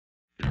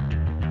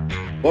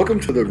Welcome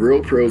to the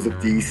Real Pros of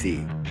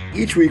DC.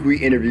 Each week we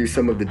interview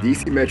some of the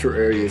DC metro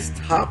area's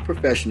top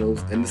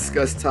professionals and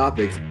discuss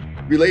topics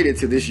related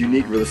to this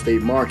unique real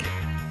estate market.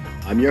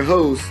 I'm your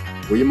host,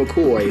 William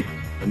McCoy,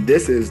 and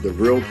this is the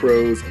Real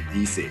Pros of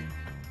DC.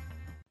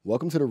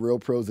 Welcome to the Real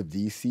Pros of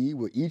DC,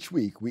 where each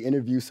week we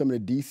interview some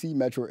of the DC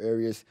metro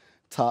area's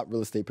top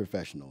real estate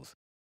professionals.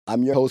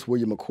 I'm your host,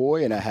 William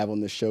McCoy, and I have on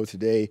the show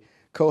today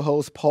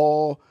co-hosts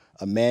Paul,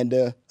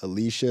 Amanda,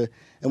 Alicia,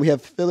 and we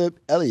have Philip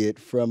Elliot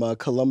from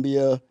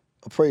Columbia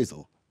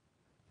Appraisal.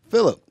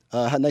 Philip,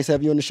 nice to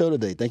have you on the show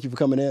today. Thank you for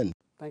coming in.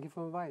 Thank you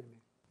for inviting me.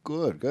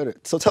 Good.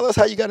 So tell us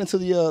how you got into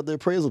the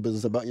appraisal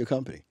business, about your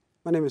company.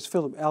 My name is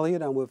Philip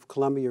Elliot. I'm with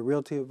Columbia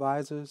Realty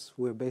Advisors.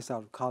 We're based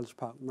out of College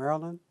Park,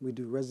 Maryland. We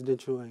do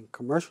residential and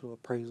commercial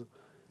appraisal,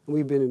 and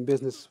we've been in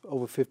business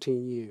over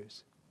 15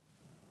 years.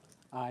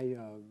 I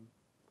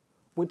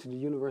went to the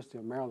University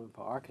of Maryland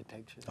for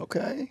architecture.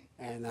 Okay.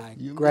 And I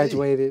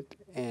graduated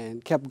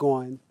and kept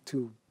going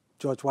to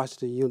George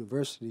Washington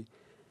University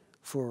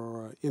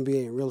for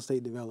MBA in real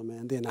estate development,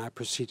 and then I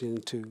proceeded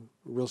into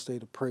real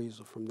estate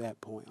appraisal from that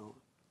point on.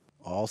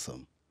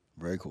 Awesome.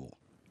 Very cool.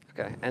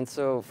 Okay, and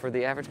so for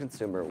the average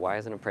consumer, why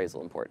is an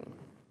appraisal important?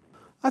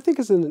 I think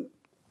it's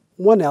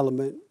one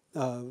element,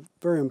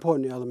 very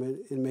important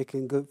element in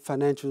making good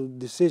financial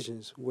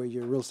decisions where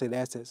your real estate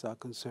assets are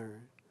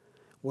concerned.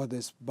 Whether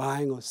it's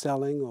buying or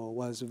selling, or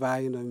whether it's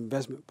valuing an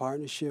investment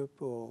partnership,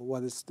 or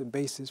whether it's the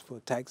basis for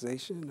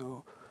taxation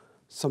or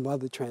some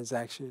other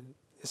transaction,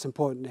 it's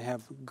important to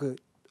have a good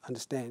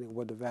understanding of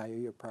what the value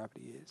of your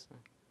property is.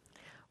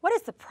 What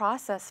is the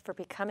process for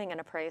becoming an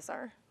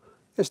appraiser?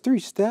 There's 3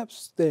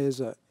 steps.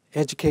 There's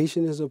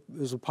education is a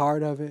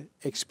part of it,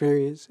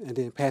 experience, and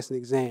then passing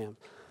exams.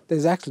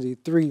 There's actually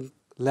 3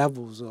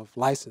 levels of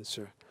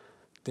licensure.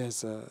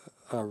 There's a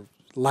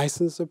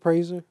licensed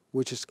appraiser,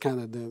 which is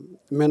kind of the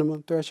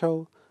minimum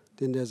threshold.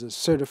 Then there's a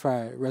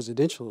certified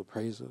residential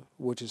appraiser,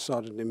 which is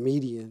sort of the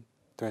median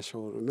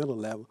threshold, or middle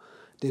level.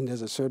 Then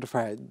there's a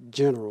certified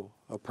general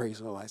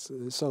appraisal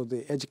license. And so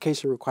the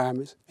education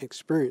requirements,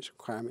 experience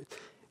requirements,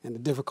 and the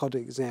difficulty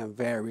exam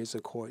varies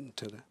according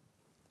to the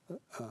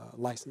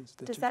license.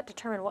 Does that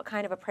determine what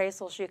kind of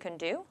appraisals you can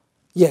do?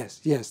 Yes.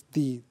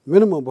 The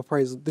minimum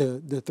appraisal,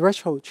 the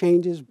threshold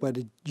changes, but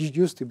it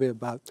used to be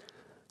about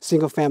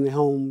single-family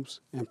homes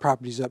and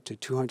properties up to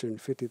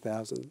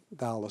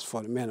 $250,000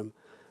 for the minimum.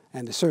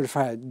 And the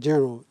certified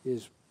general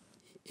is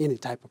any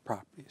type of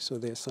property, so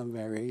there's some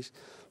variation.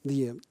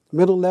 The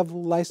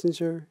middle-level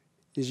licensure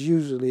is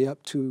usually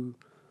up to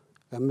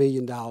 $1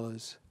 million,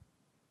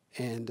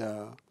 and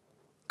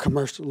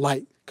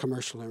light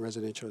commercial and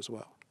residential as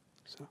well.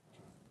 So.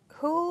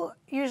 Who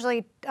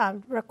usually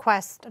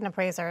requests an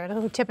appraiser?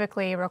 Who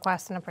typically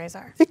requests an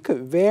appraiser? It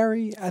could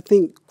vary. I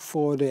think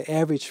for the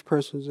average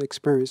person's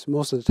experience,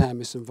 most of the time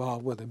it's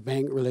involved with a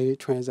bank-related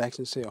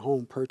transaction, say a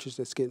home purchase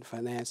that's getting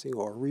financing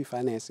or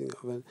refinancing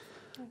of an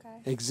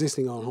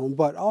existing on home,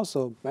 but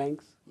also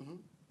banks,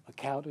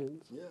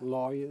 accountants,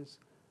 lawyers,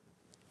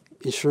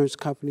 insurance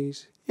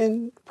companies,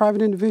 and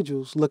private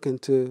individuals looking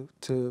to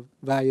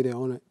value their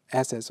own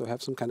assets or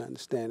have some kind of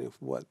understanding of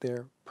what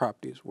their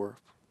property is worth.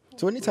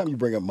 So anytime you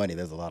bring up money,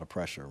 there's a lot of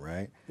pressure,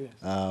 right? Yes.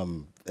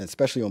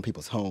 Especially on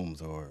people's homes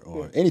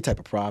or any type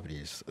of property.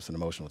 It's an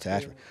emotional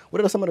attachment.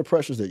 What are some of the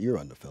pressures that you're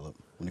under, Philip,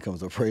 when it comes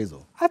to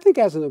appraisal? I think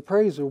as an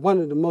appraiser, one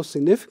of the most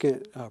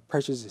significant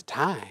pressures is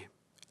time.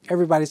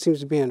 Everybody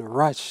seems to be in a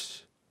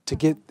rush to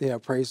get their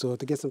appraisal or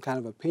to get some kind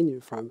of opinion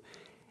from it.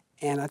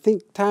 And I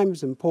think time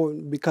is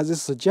important because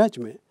it's a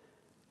judgment.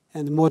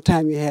 And the more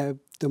time you have,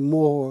 the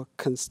more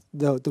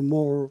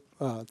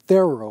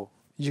thorough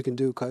you can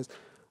do, because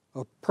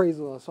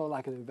appraisal is sort of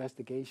like an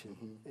investigation,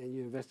 and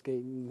you're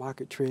investigating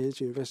market trends,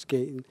 you're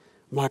investigating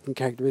market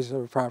characteristics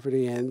of a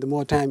property, and the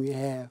more time you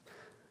have,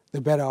 the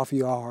better off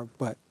you are.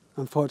 But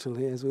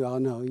unfortunately, as we all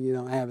know, you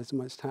don't have as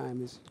much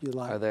time as you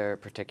like. Are there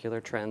particular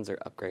trends or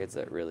upgrades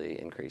that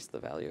really increase the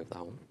value of the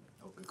home?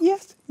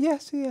 Yes.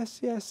 There's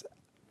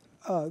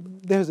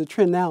a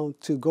trend now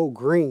to go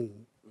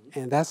green,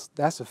 and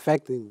that's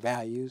affecting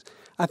values.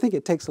 I think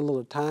it takes a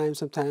little time.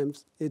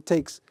 Sometimes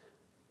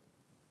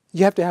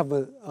you have to have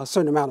a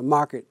certain amount of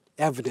market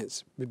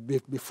evidence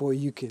before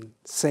you can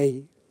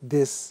say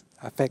this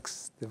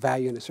affects the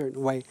value in a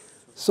certain way.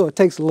 So it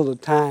takes a little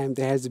time.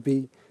 There has to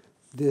be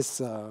this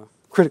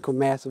critical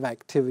mass of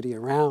activity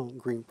around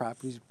green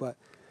properties, but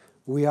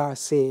we are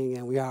seeing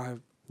and we are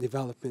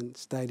developing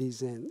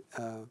studies and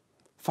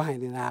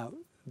finding out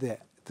the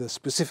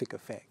specific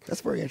effect.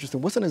 That's very interesting.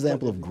 What's an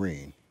example of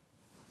green?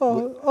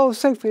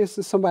 Say for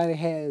instance, somebody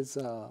has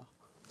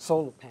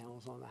solar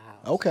panels on the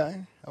house.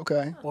 Okay.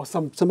 Or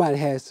somebody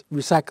has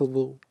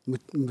recyclable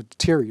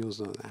materials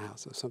on the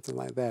house or something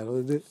like that.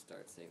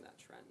 Start seeing that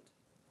trend.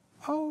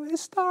 Oh, it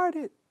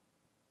started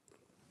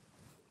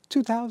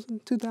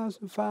 2000,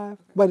 2005,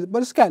 but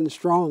it's gotten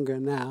stronger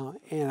now,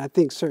 and I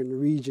think certain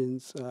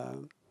regions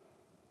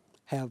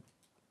have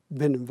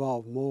been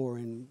involved more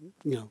in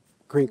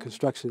green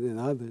construction than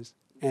others,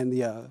 and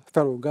the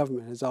federal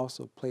government has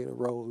also played a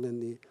role in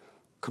the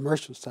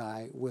commercial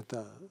side with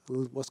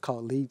what's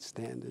called lead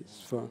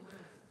standards.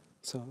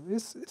 So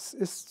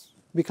it's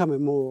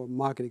becoming more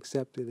market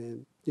accepted,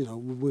 and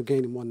we're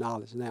gaining more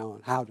knowledge now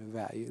on how to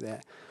value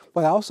that.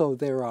 But also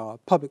there are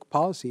public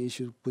policy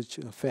issues which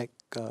affect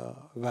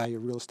value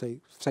of real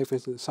estate. Say, for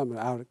instance, some of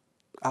the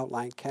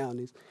outlying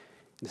counties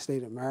in the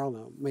state of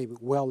Maryland, maybe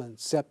well and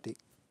septic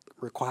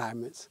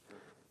requirements,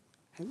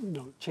 and,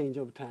 change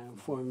over time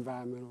for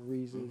environmental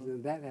reasons,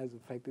 and that has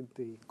affected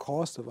the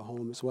cost of a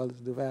home as well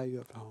as the value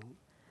of the home.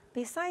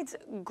 Besides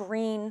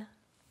green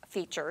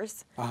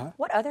features, Uh-huh.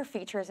 what other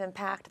features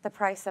impact the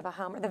price of a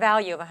home or the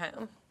value of a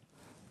home?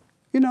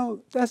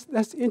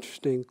 That's an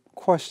interesting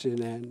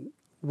question, and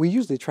we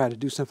usually try to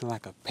do something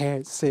like a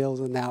paired sales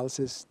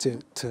analysis to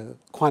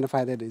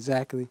quantify that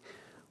exactly.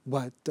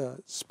 But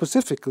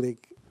specifically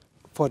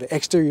for the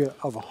exterior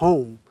of a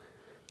home,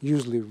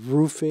 usually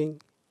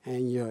roofing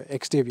and your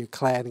exterior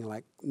cladding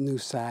like new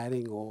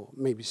siding or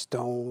maybe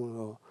stone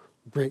or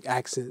brick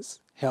accents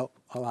help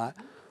a lot.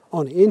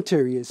 On the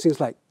interior, it seems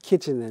like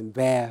kitchen and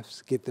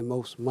baths get the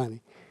most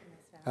money,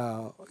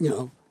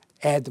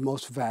 add the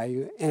most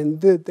value. And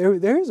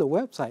there is a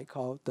website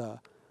called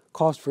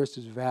Cost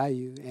versus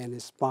Value, and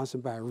it's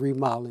sponsored by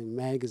Remodeling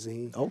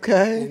Magazine.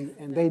 Okay.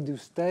 And they do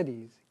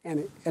studies.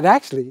 And it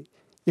actually,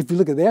 if you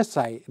look at their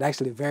site, it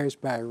actually varies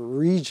by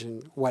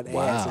region what adds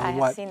and I have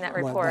what seen that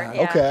what report, not.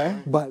 yeah.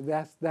 Okay. But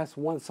that's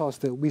one source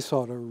that we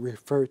sort of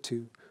refer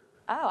to.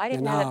 Oh, I didn't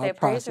in know that the our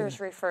process. appraisers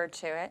referred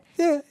to it.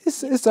 Yeah,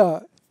 it's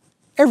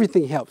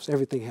everything helps.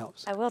 Everything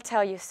helps. I will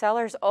tell you,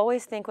 sellers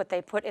always think what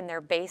they put in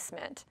their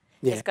basement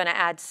Yeah. is going to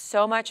add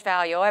so much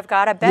value. Oh, I've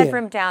got a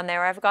bedroom down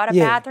there. I've got a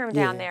Yeah, bathroom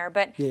down yeah, there.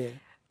 But yeah.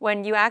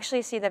 when you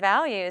actually see the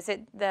values,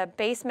 the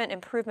basement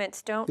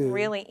improvements don't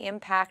really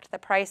impact the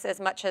price as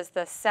much as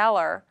the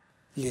seller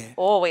Yeah.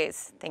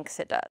 always thinks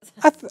it does.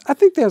 I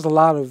think there's a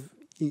lot of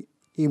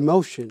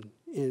emotion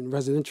in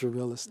residential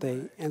real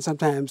estate, and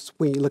sometimes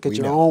when you look at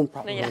your own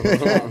property, Yeah.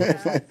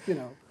 it's like,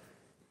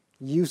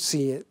 you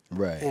see it.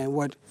 Right. And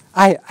what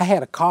I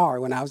had a car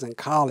when I was in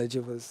college.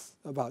 It was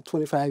about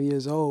 25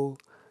 years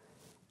old,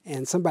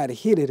 and somebody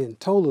hit it and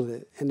totaled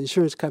it, and the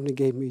insurance company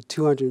gave me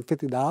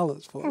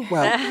 $250 for it.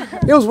 Well,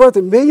 it was worth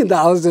 $1 million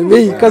to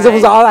me because it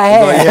was all I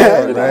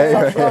had.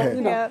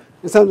 Right.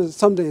 And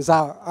some days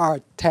our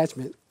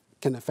attachment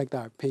can affect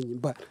our opinion,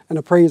 but an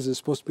appraiser is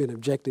supposed to be an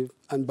objective,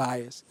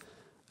 unbiased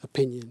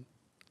opinion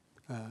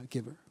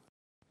giver.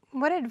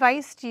 What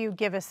advice do you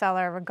give a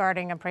seller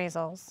regarding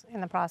appraisals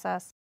in the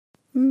process?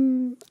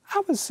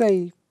 I would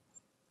say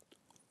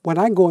when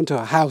I go into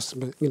a house,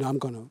 but I'm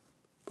going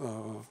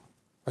to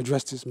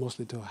address this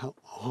mostly to a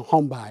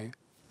home buyer.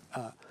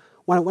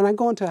 When I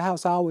go into a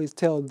house, I always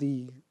tell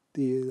the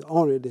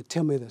owner to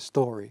tell me the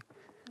story,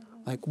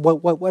 like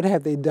what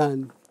have they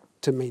done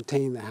to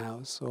maintain the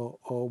house,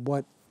 or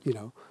what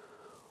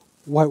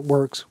what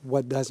works,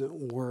 what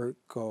doesn't work,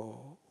 or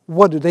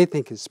what do they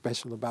think is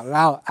special about it.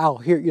 I'll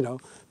hear,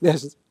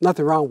 there's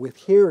nothing wrong with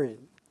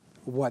hearing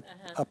what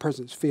a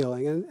person's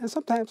feeling. And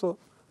sometimes, a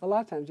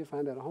lot of times you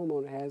find that a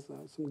homeowner has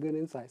some good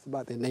insights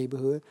about their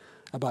neighborhood,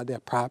 about their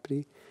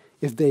property.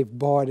 If they've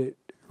bought it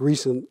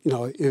recently,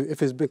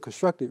 if it's been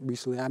constructed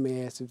recently, I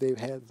may ask if they've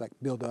had like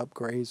builder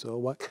upgrades or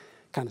what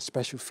kind of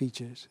special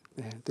features,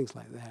 and things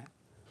like that.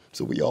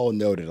 So we all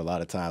know that a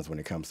lot of times when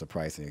it comes to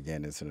pricing,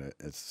 again, it's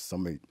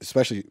somebody,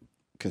 especially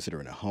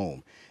considering a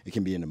home, it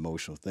can be an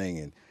emotional thing.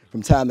 And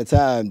from time to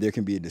time, there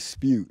can be a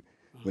dispute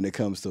when it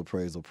comes to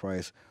appraisal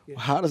price. Yeah.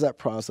 How does that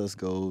process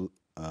go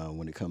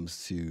when it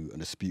comes to a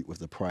dispute with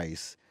the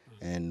price?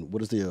 And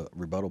what is the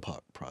rebuttal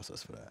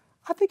process for that?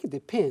 I think it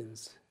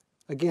depends.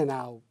 Again,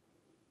 I'll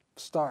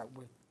start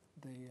with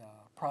the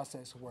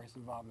process where it's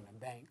involving a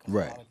bank. 'Cause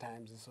Right. A lot of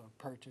times it's a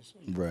purchase,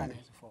 Right.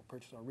 financing for a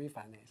purchase or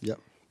refinance. Yep.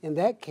 In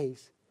that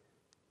case,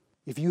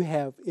 if you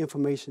have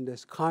information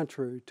that's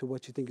contrary to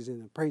what you think is in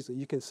the appraisal,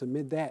 you can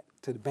submit that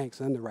to the bank's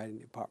underwriting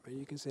department.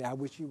 You can say, I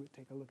wish you would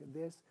take a look at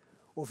this.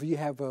 Or if you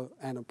have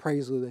an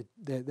appraisal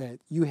that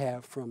you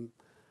have from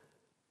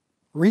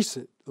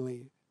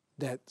recently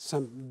that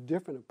some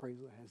different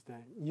appraiser has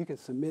done, you can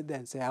submit that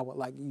and say, I would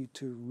like you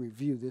to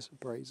review this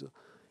appraisal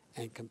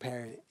and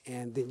compare it.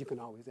 And then you can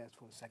always ask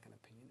for a second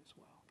opinion as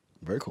well.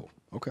 Very cool.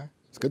 Okay.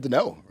 It's good to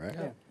know, right?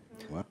 Yeah.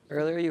 Wow.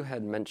 Earlier you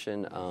had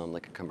mentioned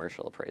like a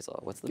commercial appraisal.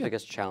 What's the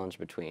biggest challenge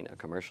between a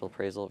commercial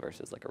appraisal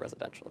versus like a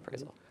residential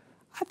appraisal?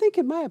 I think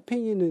in my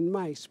opinion, in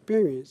my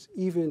experience,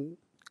 even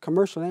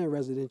commercial and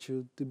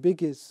residential, the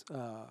biggest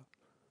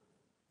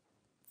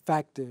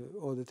factor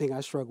or the thing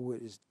I struggle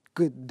with is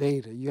good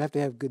data. You have to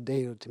have good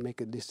data to make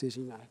a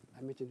decision.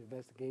 I mentioned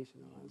investigation.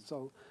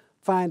 So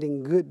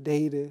finding good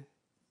data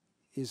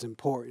is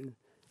important,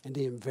 and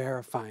then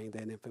verifying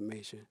that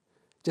information.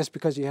 Just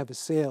because you have a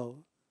sale,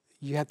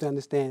 you have to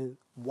understand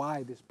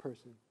why this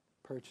person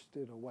purchased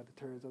it or what the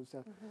terms of the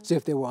sale. So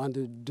if they were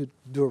under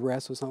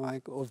duress or something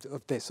like, or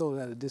if they sold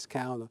it at a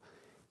discount, or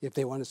if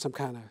they wanted some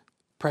kind of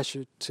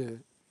pressure to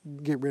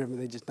get rid of it,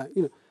 they just not,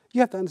 you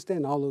have to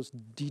understand all those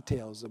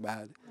details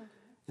about it.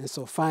 And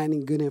so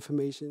finding good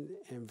information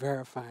and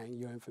verifying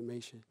your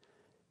information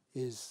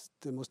is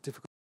the most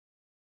difficult.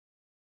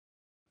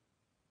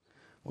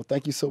 Well,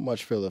 thank you so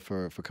much, Philip,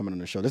 for coming on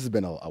the show. This has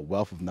been a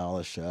wealth of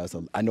knowledge to us.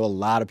 I know a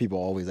lot of people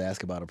always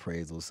ask about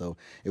appraisals, so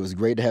it was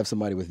great to have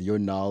somebody with your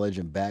knowledge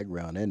and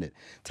background in it.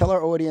 Tell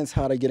our audience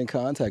how to get in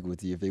contact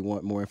with you if they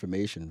want more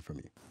information from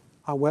you.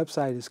 Our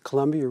website is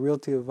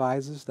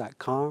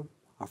ColumbiaRealtyAdvisors.com.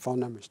 Our phone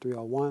number is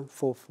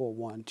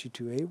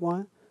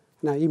 301-441-2281.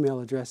 And our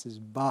email address is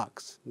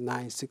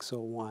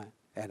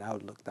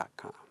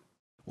box9601@outlook.com.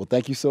 Well,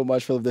 thank you so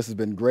much, Philip. This has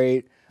been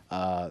great.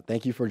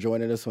 Thank you for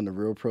joining us on the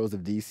Real Pros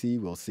of DC.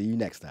 We'll see you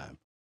next time.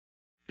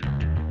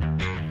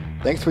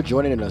 Thanks for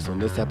joining us on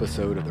this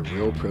episode of the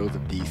Real Pros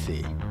of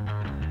DC.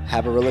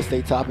 Have a real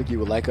estate topic you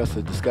would like us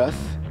to discuss?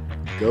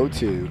 Go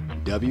to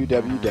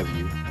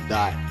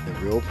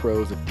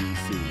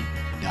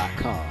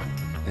www.therealprosofdc.com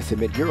and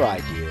submit your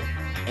idea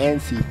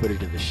and see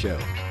footage of the show.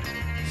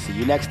 See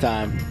you next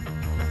time.